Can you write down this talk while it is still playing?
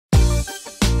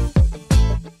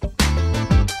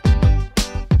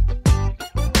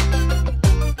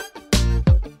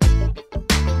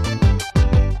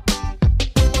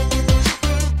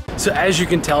So as you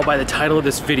can tell by the title of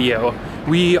this video,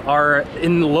 we are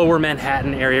in the lower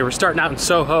Manhattan area. We're starting out in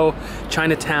SoHo,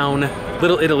 Chinatown,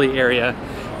 Little Italy area,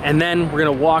 and then we're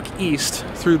gonna walk east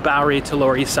through Bowery to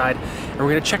Lower East Side, and we're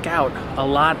gonna check out a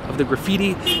lot of the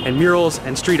graffiti and murals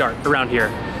and street art around here.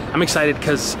 I'm excited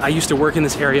because I used to work in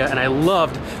this area and I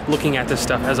loved looking at this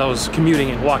stuff as I was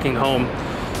commuting and walking home,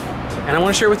 and I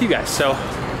wanna share it with you guys, so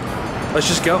let's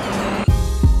just go.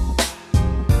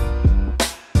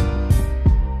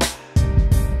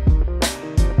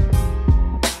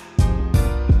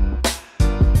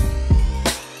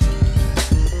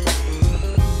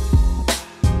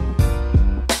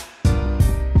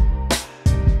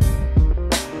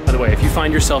 If you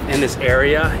find yourself in this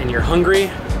area and you're hungry,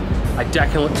 I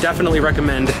definitely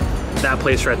recommend that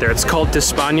place right there. It's called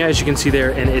D'Espana, as you can see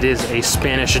there, and it is a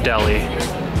Spanish deli.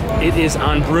 It is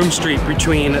on Broome Street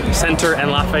between Center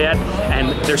and Lafayette, and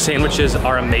their sandwiches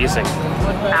are amazing.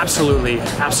 Absolutely,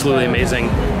 absolutely amazing.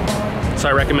 So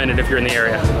I recommend it if you're in the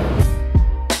area.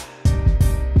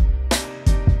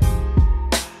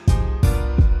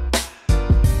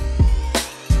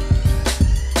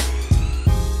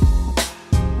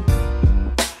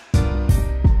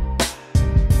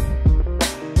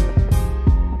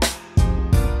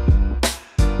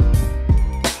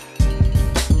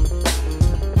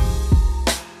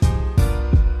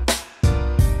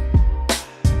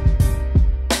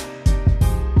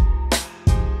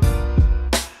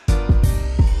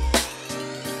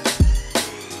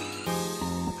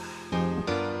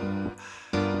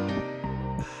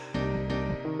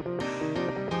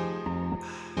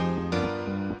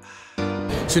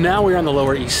 So now we're on the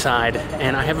Lower East Side,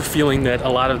 and I have a feeling that a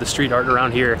lot of the street art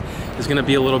around here is gonna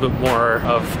be a little bit more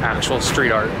of actual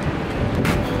street art.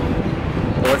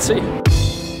 Well, let's see.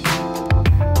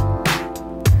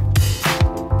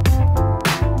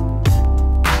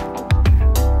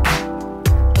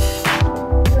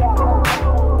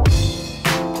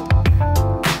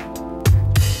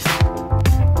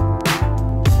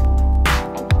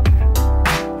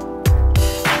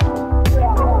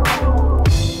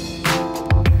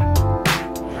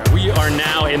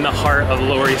 In the heart of the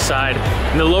Lower East Side.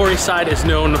 And the Lower East Side is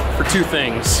known for two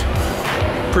things: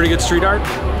 pretty good street art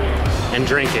and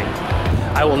drinking.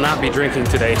 I will not be drinking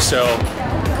today, so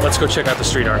let's go check out the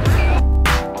street art.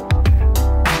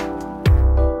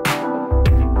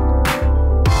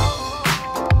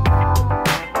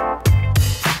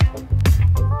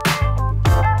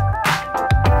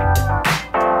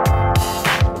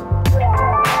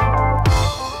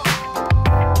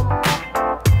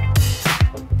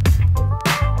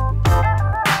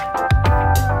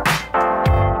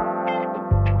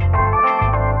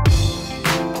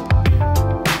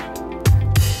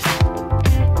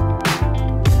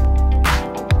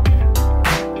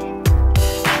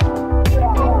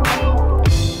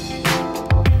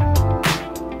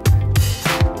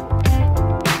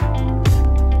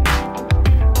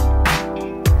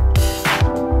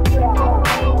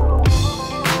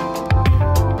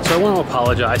 So I want to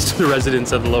apologize to the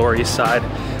residents of the Lower East Side.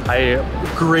 I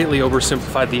greatly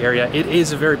oversimplified the area. It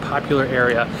is a very popular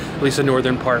area, at least the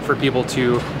northern part, for people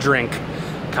to drink,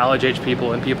 college-age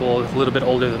people and people a little bit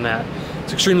older than that.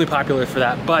 It's extremely popular for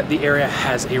that, but the area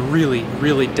has a really,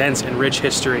 really dense and rich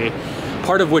history,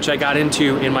 part of which I got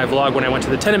into in my vlog when I went to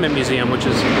the Tenement Museum, which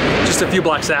is just a few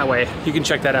blocks that way. You can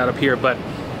check that out up here, but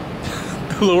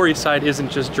the Lower East Side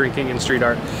isn't just drinking and street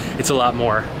art, it's a lot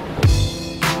more.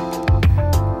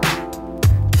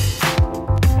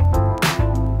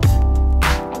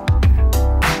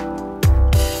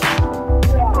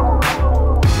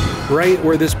 Right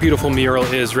where this beautiful mural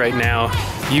is right now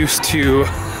used to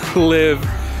live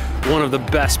one of the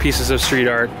best pieces of street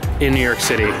art in New York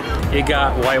City. It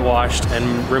got whitewashed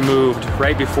and removed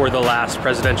right before the last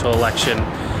presidential election.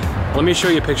 Let me show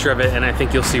you a picture of it and I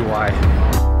think you'll see why.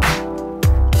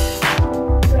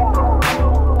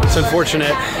 It's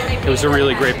unfortunate. It was a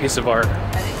really great piece of art.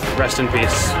 Rest in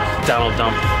peace, Donald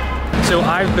Trump. So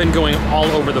I've been going all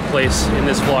over the place in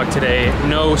this vlog today.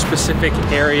 No specific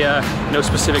area, no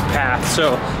specific path.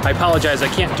 So I apologize, I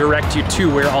can't direct you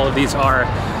to where all of these are.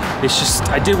 It's just,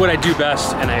 I did what I do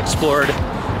best and I explored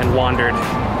and wandered.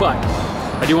 But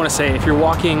I do want to say, if you're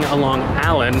walking along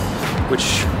Allen,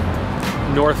 which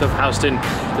north of Houston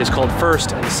is called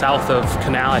First and south of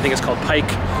Canal, I think it's called Pike.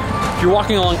 If you're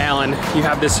walking along Allen, you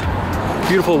have this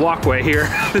beautiful walkway here.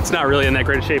 It's not really in that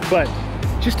great of shape, but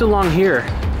just along here,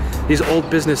 these old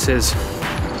businesses,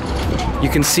 you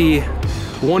can see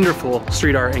wonderful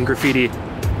street art and graffiti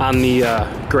on the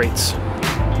grates.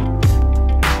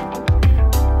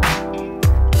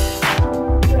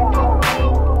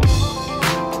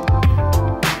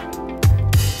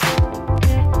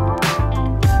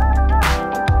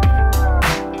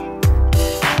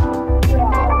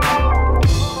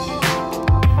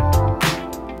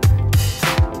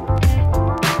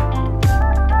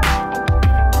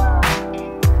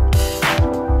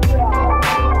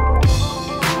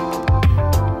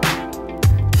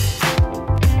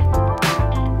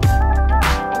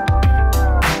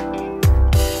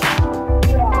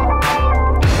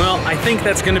 think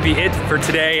that's gonna be it for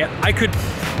today. I could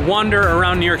wander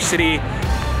around New York City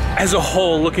as a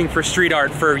whole looking for street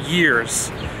art for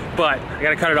years, but I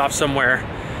gotta cut it off somewhere.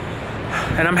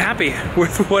 And I'm happy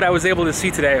with what I was able to see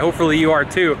today. Hopefully you are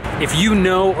too. If you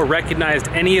know or recognized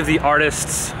any of the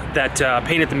artists that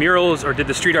painted the murals or did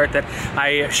the street art that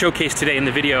I showcased today in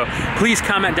the video, please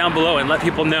comment down below and let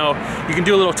people know. You can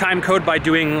do a little time code by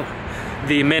doing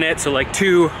the minute, so like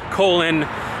 2 colon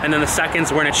and then the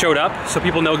seconds when it showed up, so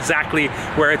people know exactly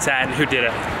where it's at and who did it.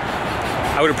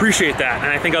 I would appreciate that,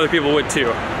 and I think other people would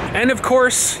too. And of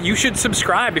course, you should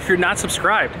subscribe if you're not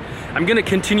subscribed. I'm gonna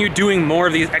continue doing more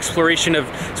of these exploration of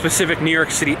specific New York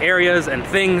City areas and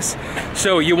things,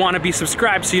 so you wanna be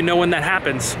subscribed so you know when that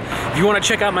happens. If you wanna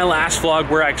check out my last vlog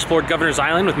where I explored Governor's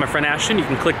Island with my friend Ashton, you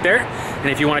can click there.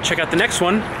 And if you wanna check out the next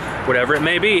one, whatever it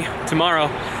may be, tomorrow,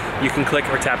 you can click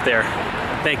or tap there.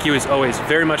 Thank you as always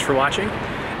very much for watching,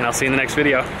 and I'll see you in the next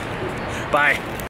video. Bye.